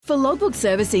For logbook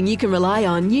servicing you can rely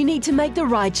on, you need to make the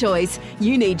right choice.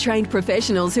 You need trained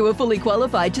professionals who are fully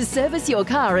qualified to service your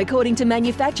car according to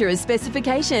manufacturer's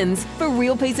specifications. For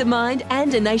real peace of mind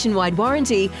and a nationwide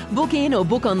warranty, book in or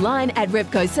book online at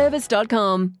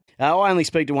repcoservice.com. I only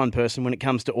speak to one person when it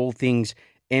comes to all things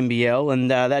NBL, and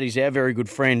that is our very good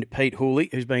friend, Pete Hooley,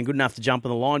 who's been good enough to jump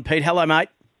on the line. Pete, hello, mate.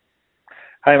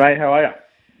 Hey, mate, how are you?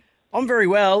 I'm very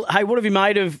well. Hey, what have you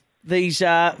made of these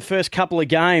first couple of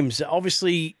games?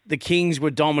 Obviously, the Kings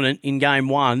were dominant in game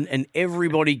one, and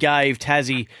everybody gave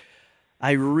Tassie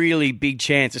a really big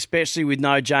chance, especially with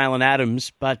no Jalen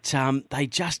Adams, but they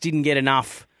just didn't get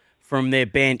enough from their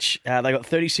bench. They got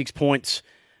 36 points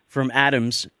from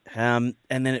Adams, and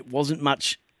then it wasn't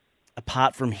much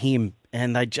apart from him,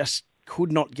 and they just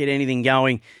could not get anything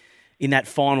going in that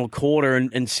final quarter,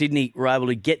 and Sydney were able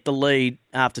to get the lead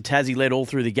after Tassie led all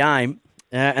through the game.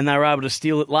 And they were able to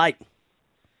steal it late.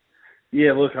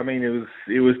 Yeah, look, I mean,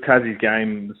 it was Tassie's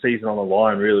game, the season on the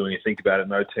line, really, when you think about it.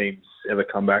 No team's ever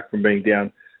come back from being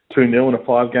down 2-0 in a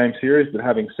 5-game series. But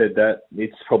having said that, it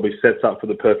probably sets up for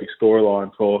the perfect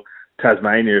storyline for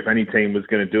Tasmania if any team was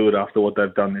going to do it after what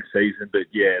they've done this season. But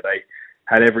yeah, they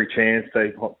had every chance.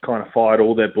 They kind of fired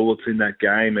all their bullets in that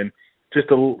game. And just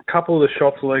a couple of the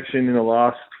shot selection in the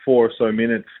last 4 or so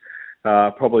minutes,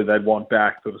 probably they'd want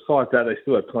back. But besides that, they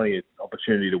still had plenty of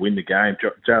opportunity to win the game.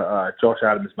 Josh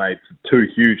Adams made 2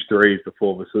 huge threes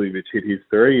before Vasiljevic hit his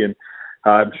 3. And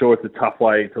I'm sure it's a tough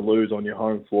way to lose on your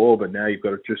home floor, but now you've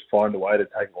got to just find a way to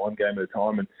take one game at a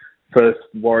time and first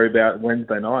worry about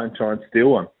Wednesday night and try and steal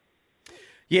one.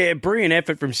 Yeah, brilliant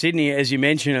effort from Sydney, as you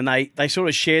mentioned, and they sort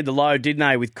of shared the load, didn't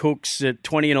they, with Cooks at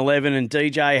 20 and 11, and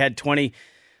DJ had 20,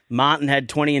 Martin had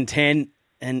 20 and 10.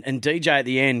 And DJ at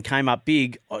the end came up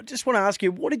big. I just want to ask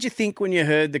you, what did you think when you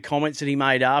heard the comments that he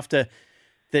made after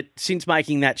that? Since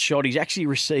making that shot, he's actually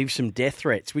received some death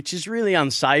threats, which is really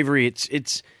unsavoury. It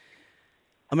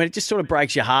just sort of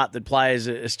breaks your heart that players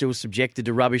are still subjected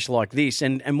to rubbish like this.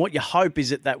 And what you hope is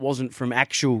that wasn't from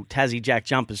actual Tassie Jack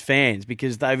Jumpers fans,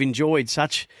 because they've enjoyed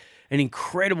such an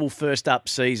incredible first up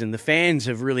season. The fans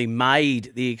have really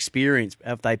made the experience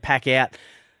if they pack out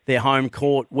their home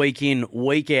court week in,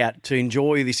 week out to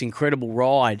enjoy this incredible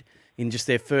ride in just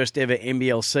their first ever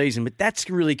NBL season. But that's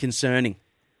really concerning.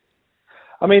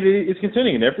 I mean, it's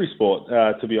concerning in every sport,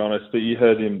 to be honest. But you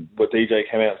heard him, what DJ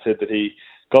came out and said, that he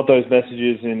got those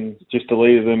messages and just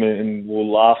deleted them and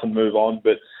will laugh and move on.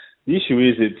 But the issue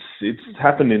is it's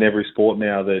happened in every sport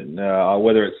now, that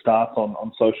whether it starts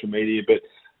on social media. But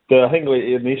I think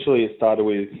initially it started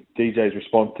with DJ's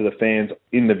response to the fans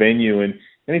in the venue, and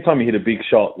anytime you hit a big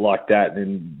shot like that,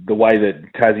 and the way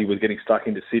that Tassie was getting stuck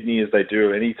into Sydney as they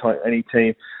do, any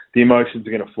team, the emotions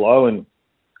are going to flow. And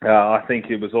I think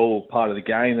it was all part of the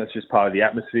game. That's just part of the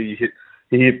atmosphere. You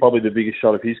hit probably the biggest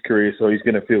shot of his career, so he's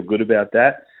going to feel good about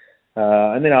that.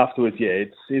 And then afterwards, yeah,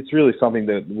 it's really something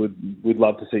that we'd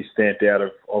love to see stamped out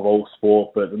of all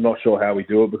sport, but I'm not sure how we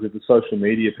do it, because the social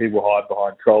media, people hide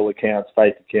behind troll accounts,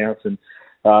 fake accounts, and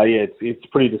it's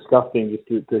pretty disgusting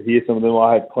just to hear some of them.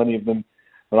 I had plenty of them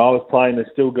when I was playing. That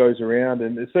still goes around,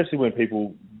 and especially when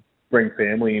people bring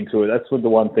family into it, that's the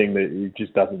one thing that it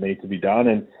just doesn't need to be done.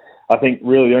 And I think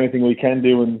really the only thing we can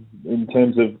do in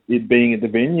terms of it being at the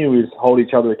venue is hold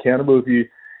each other accountable. If you're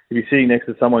sitting next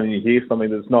to someone and you hear something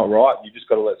that's not right, you just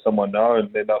got to let someone know,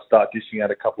 and then they'll start dishing out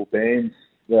a couple of bands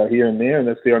here and there, and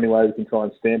that's the only way we can try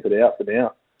and stamp it out for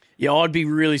now. Yeah, I'd be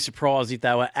really surprised if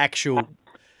they were actual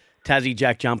Tassie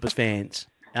Jack Jumpers fans.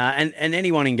 And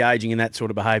anyone engaging in that sort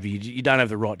of behaviour, you don't have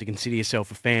the right to consider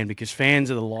yourself a fan, because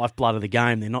fans are the lifeblood of the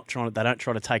game. They don't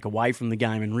try to take away from the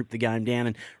game and rip the game down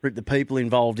and rip the people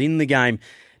involved in the game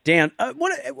down. I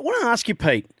want to ask you,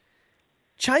 Pete.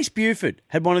 Chase Buford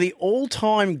had one of the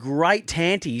all-time great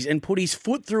tanties and put his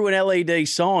foot through an LED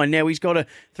sign. Now he's got a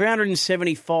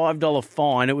 $375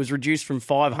 fine. It was reduced from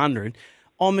 $500.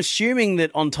 I'm assuming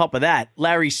that on top of that,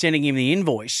 Larry's sending him the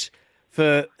invoice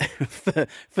for the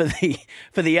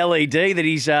LED that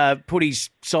he's put his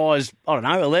size,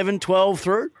 11, 12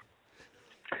 through?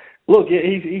 Look,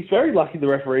 he's very lucky the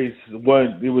referees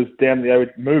weren't. It was down. They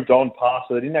moved on past,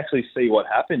 so they didn't actually see what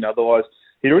happened. Otherwise,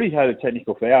 he'd already had a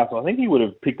technical foul, so I think he would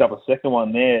have picked up a second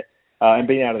one there and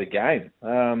been out of the game.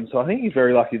 So I think he's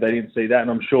very lucky they didn't see that,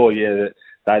 and I'm sure,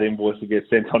 that invoice will get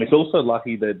sent on. He's also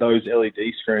lucky that those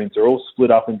LED screens are all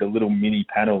split up into little mini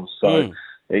panels, so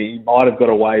he might have got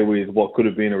away with what could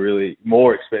have been a really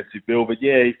more expensive bill. But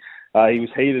he was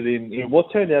heated in what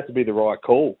turned out to be the right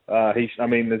call.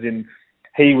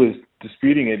 He was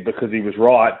disputing it because he was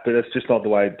right, but that's just not the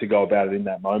way to go about it in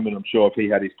that moment. I'm sure if he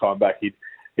had his time back, he'd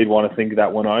want to think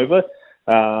that one over.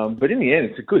 But in the end,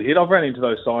 it's a good hit. I've run into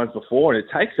those signs before, and it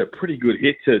takes a pretty good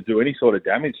hit to do any sort of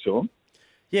damage to them.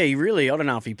 Yeah, I don't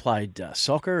know if he played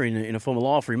soccer in a former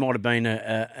life, or he might have been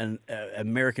an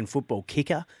American football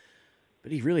kicker,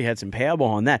 but he really had some power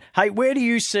behind that. Hey, where do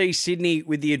you see Sydney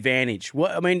with the advantage?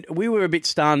 I mean, we were a bit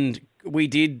stunned. We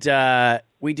did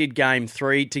Game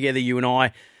 3 together, you and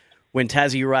I, when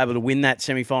Tassie were able to win that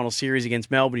semi-final series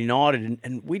against Melbourne United,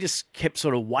 and we just kept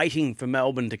sort of waiting for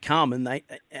Melbourne to come, and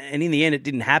in the end it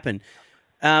didn't happen.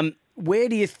 Where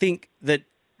do you think that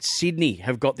Sydney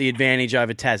have got the advantage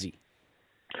over Tassie?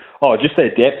 Oh, just their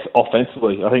depth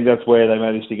offensively. I think that's where they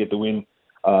managed to get the win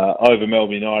over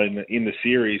Melbourne United in the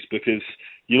series, because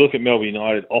you look at Melbourne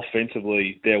United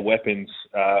offensively, their weapons,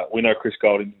 we know Chris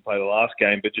Golding didn't play the last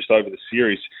game, but just over the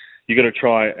series, you got to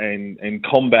try and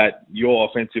combat your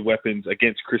offensive weapons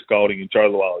against Chris Golding and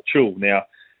Joe Luala-Chul. Now,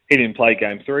 he didn't play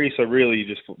Game 3, so really you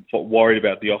just worried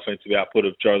about the offensive output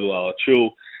of Joe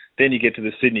Luala-Chul. Then you get to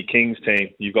the Sydney Kings team.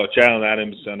 You've got Jalen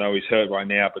Adams. I know he's hurt right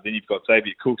now, but then you've got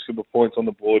Xavier Cooks with points on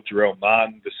the board, Jarrell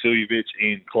Martin, Vasiljevic,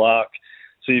 Ian Clark.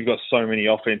 So you've got so many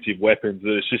offensive weapons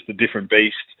that it's just a different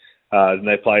beast than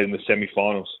they played in the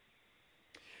semi-finals.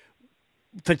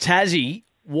 For Tassie,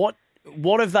 what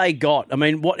have they got? I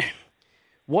mean,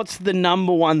 what's the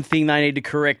number one thing they need to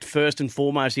correct first and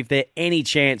foremost if they're any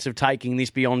chance of taking this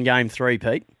beyond Game 3,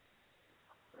 Pete?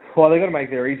 Well, they've got to make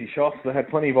their easy shots. They had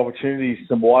plenty of opportunities,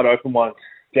 some wide open ones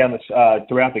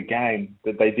throughout the game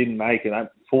that they didn't make, and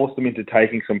that forced them into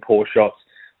taking some poor shots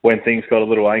when things got a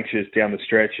little anxious down the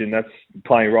stretch, and that's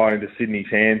playing right into Sydney's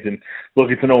hands. And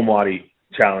look, it's an almighty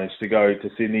challenge to go to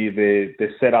Sydney.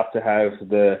 They're set up to have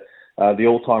the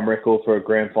all-time record for a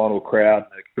grand final crowd.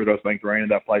 Kudos Bank Arena,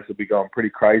 that place will be going pretty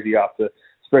crazy after,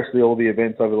 especially all the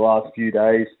events over the last few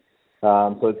days.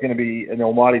 So it's going to be an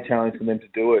almighty challenge for them to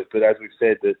do it. But as we've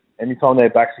said, that anytime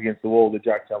their back's against the wall, the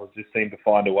Jack Jumpers just seem to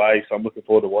find a way. So I'm looking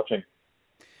forward to watching.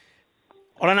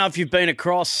 I don't know if you've been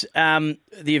across the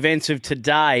events of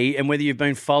today and whether you've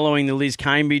been following the Liz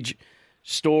Cambridge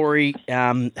story.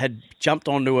 Had jumped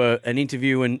onto an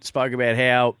interview and spoke about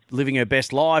how living her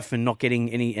best life and not getting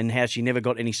any, and how she never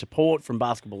got any support from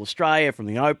Basketball Australia, from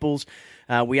the Opals.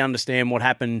 We understand what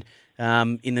happened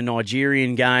in the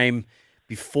Nigerian game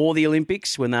before the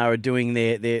Olympics when they were doing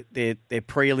their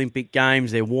pre-Olympic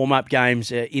games, their warm-up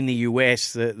games in the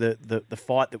US, the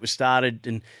fight that was started.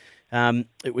 And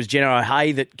it was Jenna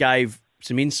O'Hay that gave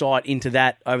some insight into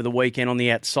that over the weekend on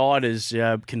The Outsiders,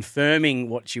 confirming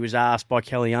what she was asked by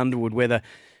Kelly Underwood, whether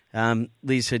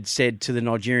Liz had said to the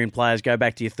Nigerian players, go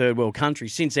back to your third world country.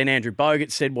 Since then, Andrew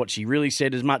Bogut said what she really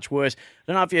said is much worse.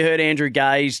 I don't know if you heard Andrew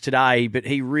Gaze today, but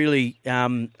he really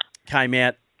came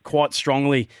out quite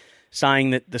strongly saying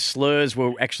that the slurs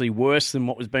were actually worse than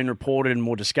what was being reported and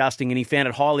more disgusting, and he found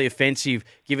it highly offensive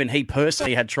given he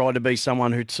personally had tried to be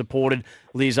someone who'd supported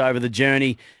Liz over the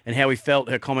journey, and how he felt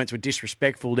her comments were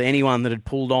disrespectful to anyone that had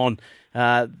pulled on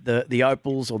the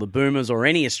Opals or the Boomers or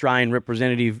any Australian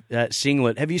representative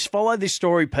singlet. Have you followed this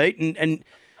story, Pete, and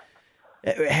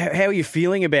how are you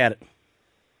feeling about it?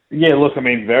 Yeah, look, I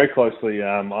mean, very closely.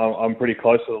 I'm pretty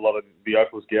close with a lot of the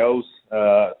Opals girls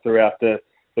throughout the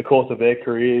course of their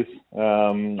careers.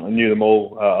 I knew them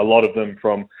all, a lot of them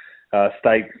from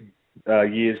state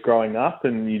years growing up,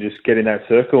 and you just get in that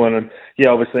circle. And yeah,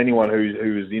 obviously anyone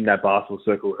who was in that basketball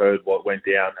circle heard what went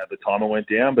down at the time it went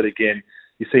down. But again,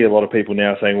 you see a lot of people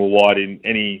now saying, well, why didn't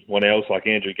anyone else like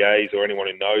Andrew Gaze or anyone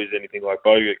who knows anything like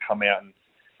Bogut come out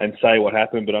and say what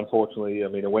happened? But unfortunately, I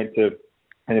mean, it went to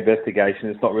an investigation.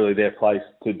 It's not really their place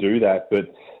to do that.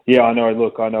 But yeah, I know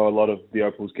a lot of the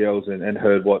Opals girls and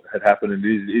heard what had happened, and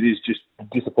it is just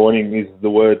disappointing is the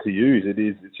word to use.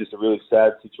 It's just a really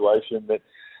sad situation that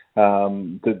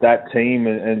that team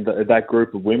and that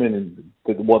group of women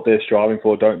and what they're striving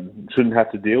for shouldn't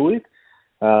have to deal with.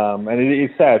 And it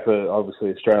is sad for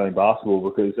obviously Australian basketball,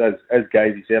 because as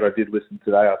Gazy said, I did listen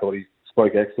today. I thought he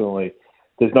spoke excellently.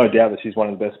 There's no doubt that she's one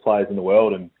of the best players in the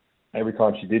world, and every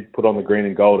time she did put on the green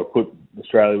and gold, it put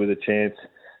Australia with a chance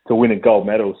to win a gold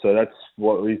medal. So that's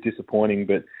what is disappointing.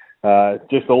 But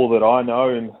just all that I know,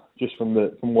 and just from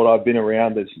what I've been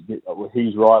around, that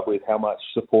he's right with how much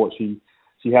support she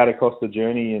had across the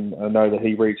journey, and I know that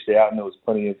he reached out, and there was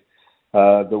plenty of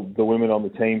the women on the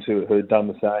teams who had done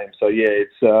the same. So yeah,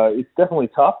 it's definitely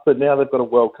tough. But now they've got a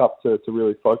World Cup to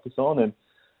really focus on, and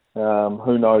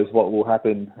who knows what will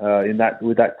happen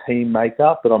with that team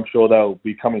makeup. But I'm sure they'll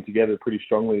be coming together pretty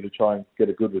strongly to try and get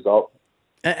a good result.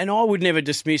 And I would never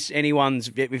dismiss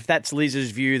anyone's, if that's Liz's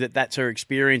view, that's her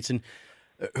experience, and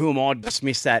who am I to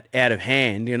dismiss that out of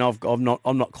hand? And I'm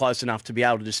not close enough to be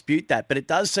able to dispute that. But it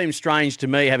does seem strange to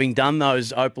me, having done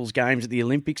those Opals games at the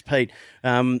Olympics, Pete,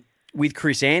 with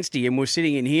Chris Anstey, and we're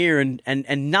sitting in here,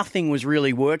 and nothing was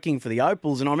really working for the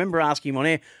Opals. And I remember asking him on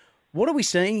air, what are we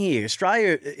seeing here?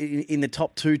 Australia in the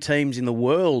top 2 teams in the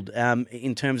world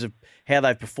in terms of how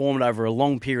they've performed over a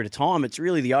long period of time. It's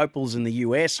really the Opals and the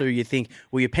US who you think,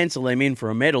 well, you pencil them in for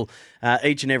a medal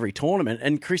each and every tournament.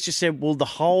 And Chris just said, well, the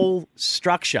whole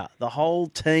structure, the whole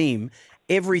team,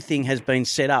 everything has been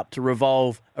set up to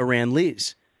revolve around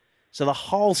Liz. So the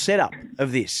whole setup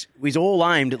of this was all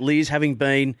aimed at Liz having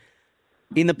been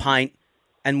in the paint,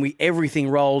 and everything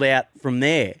rolled out from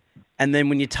there. And then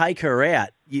when you take her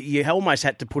out, you almost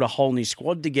had to put a whole new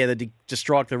squad together to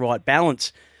strike the right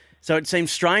balance. So it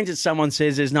seems strange that someone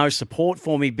says there's no support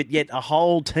for me, but yet a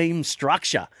whole team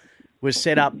structure was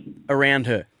set up around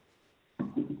her.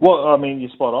 Well, I mean, you're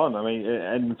spot on. I mean,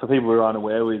 and for people who are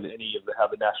unaware with any of how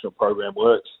the national program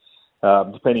works,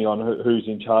 depending on who's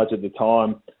in charge at the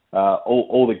time,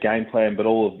 all the game plan, but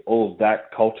all of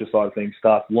that culture side of things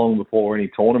starts long before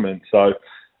any tournament. So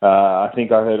I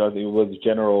think I think it was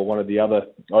General, one of the other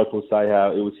Opals, say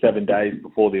how it was 7 days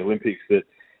before the Olympics that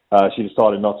she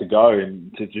decided not to go,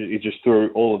 and it just threw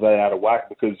all of that out of whack,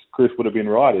 because Chris would have been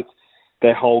right. It's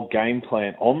their whole game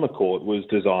plan on the court was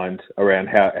designed around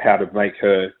how to make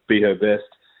her be her best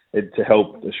and to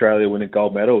help Australia win a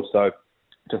gold medal. So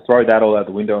to throw that all out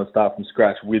the window and start from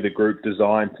scratch with a group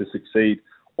designed to succeed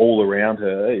all around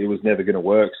her, it was never going to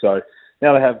work. So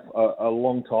now they have a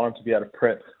long time to be able to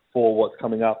prep for what's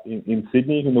coming up in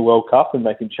Sydney in the World Cup, and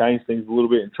they can change things a little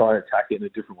bit and try and attack it in a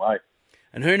different way.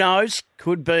 And who knows,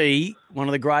 could be one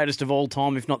of the greatest of all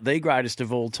time, if not the greatest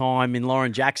of all time, in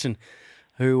Lauren Jackson,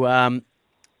 who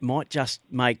might just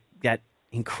make that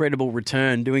incredible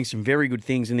return, doing some very good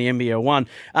things in the NBL 1.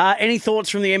 Any thoughts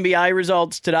from the NBA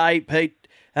results today, Pete?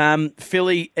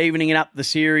 Philly evening it up the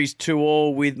series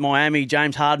 2-2 with Miami.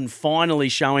 James Harden finally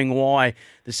showing why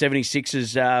the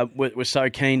 76ers were so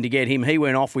keen to get him. He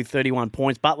went off with 31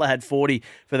 points. Butler had 40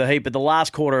 for the Heat, but the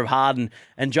last quarter of Harden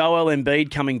and Joel Embiid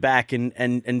coming back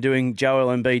and doing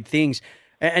Joel Embiid things.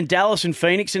 And Dallas and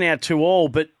Phoenix are now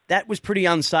 2-2, but that was pretty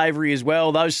unsavoury as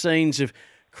well. Those scenes of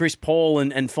Chris Paul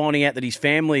and finding out that his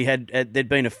family there'd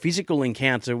been a physical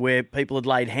encounter where people had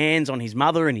laid hands on his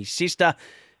mother and his sister.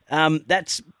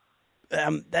 That's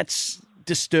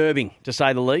disturbing, to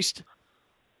say the least.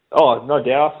 Oh, no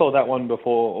doubt. I saw that one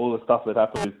before all the stuff that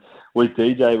happened with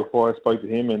DJ before I spoke to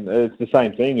him, and it's the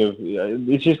same thing.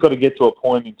 It's just got to get to a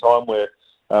point in time where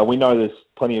we know there's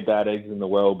plenty of bad eggs in the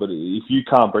world, but if you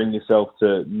can't bring yourself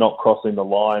to not crossing the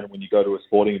line when you go to a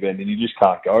sporting event, then you just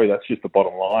can't go. That's just the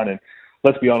bottom line. And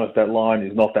let's be honest, that line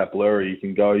is not that blurry. You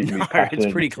can go, you can be passionate,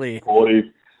 it's pretty clear. Supportive.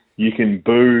 You can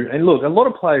boo. And look, a lot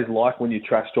of players like when you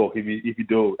trash talk if you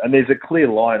do it. And there's a clear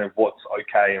line of what's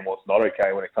okay and what's not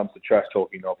okay when it comes to trash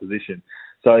talking the opposition.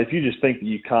 So if you just think that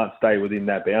you can't stay within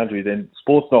that boundary, then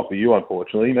sport's not for you,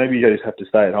 unfortunately. Maybe you just have to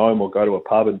stay at home or go to a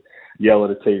pub and yell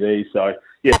at a TV. So,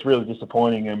 yeah, it's really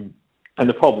disappointing. And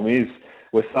the problem is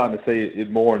we're starting to see it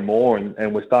more and more,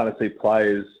 and we're starting to see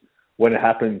players, when it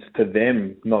happens to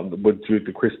them, not with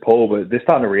the Chris Paul, but they're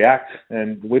starting to react.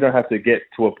 And we don't have to get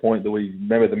to a point that we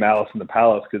remember the malice in the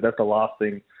palace, because that's the last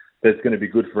thing that's going to be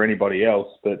good for anybody else.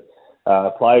 But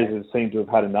players seem to have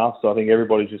had enough, so I think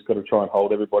everybody's just got to try and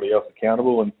hold everybody else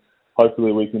accountable, and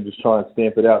hopefully we can just try and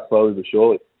stamp it out slowly but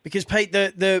surely. Because, Pete,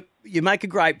 you make a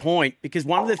great point, because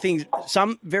one of the things,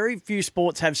 very few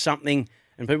sports have something,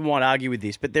 and people might argue with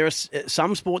this, but there are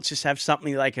some sports just have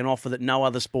something they can offer that no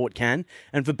other sport can.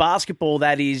 And for basketball,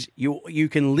 that is you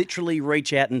can literally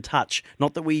reach out and touch.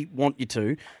 Not that we want you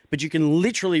to, but you can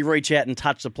literally reach out and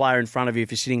touch the player in front of you if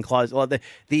you're sitting close. Like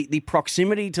the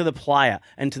proximity to the player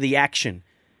and to the action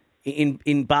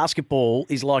in basketball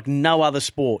is like no other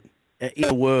sport in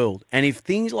the world. And if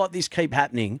things like this keep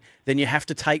happening, then you have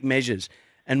to take measures.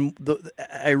 And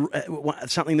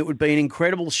something that would be an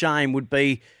incredible shame would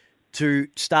be to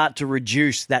start to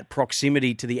reduce that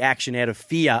proximity to the action out of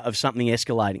fear of something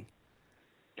escalating.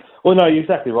 Well, no, you're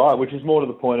exactly right, which is more to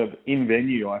the point of in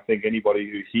venue. I think anybody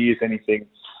who hears anything,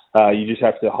 you just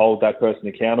have to hold that person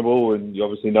accountable, and you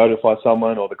obviously notify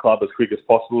someone or the club as quick as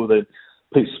possible. Then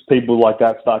people like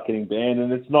that start getting banned,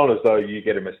 and it's not as though you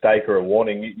get a mistake or a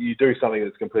warning. You do something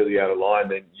that's completely out of line,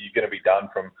 then you're going to be done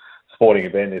from sporting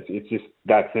event. It's just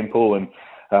that simple. And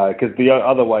because the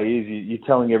other way is you're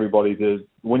telling everybody that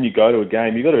when you go to a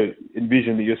game, you've got to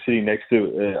envision that you're sitting next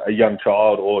to a young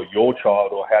child or your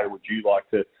child, or how would you like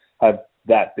to have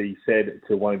that be said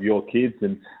to one of your kids?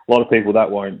 And a lot of people,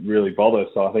 that won't really bother.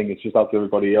 So I think it's just up to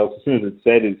everybody else. As soon as it's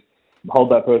said, is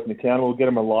hold that person accountable, get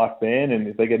them a life ban, and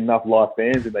if they get enough life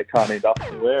bans, then they can't end up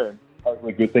anywhere, and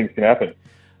hopefully good things can happen.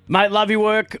 Mate, love your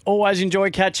work. Always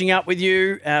enjoy catching up with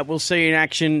you. We'll see you in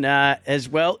action as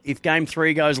well. If Game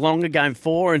 3 goes longer, Game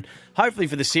 4, and hopefully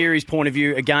for the series point of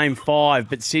view, a Game 5.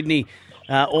 But Sydney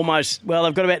they've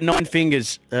got about 9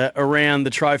 fingers around the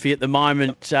trophy at the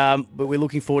moment. But we're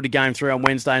looking forward to Game 3 on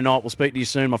Wednesday night. We'll speak to you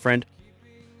soon, my friend.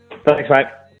 Thanks, mate.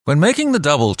 When making the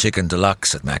double chicken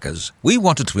deluxe at Macca's, we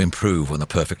wanted to improve on the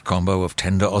perfect combo of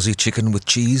tender Aussie chicken with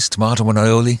cheese, tomato and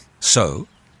aioli. So,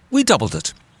 we doubled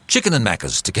it. Chicken and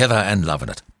Macca's, together and loving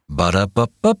it.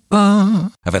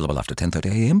 Ba-da-ba-ba-ba. Available after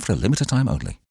 10:30 a.m. for a limited time only.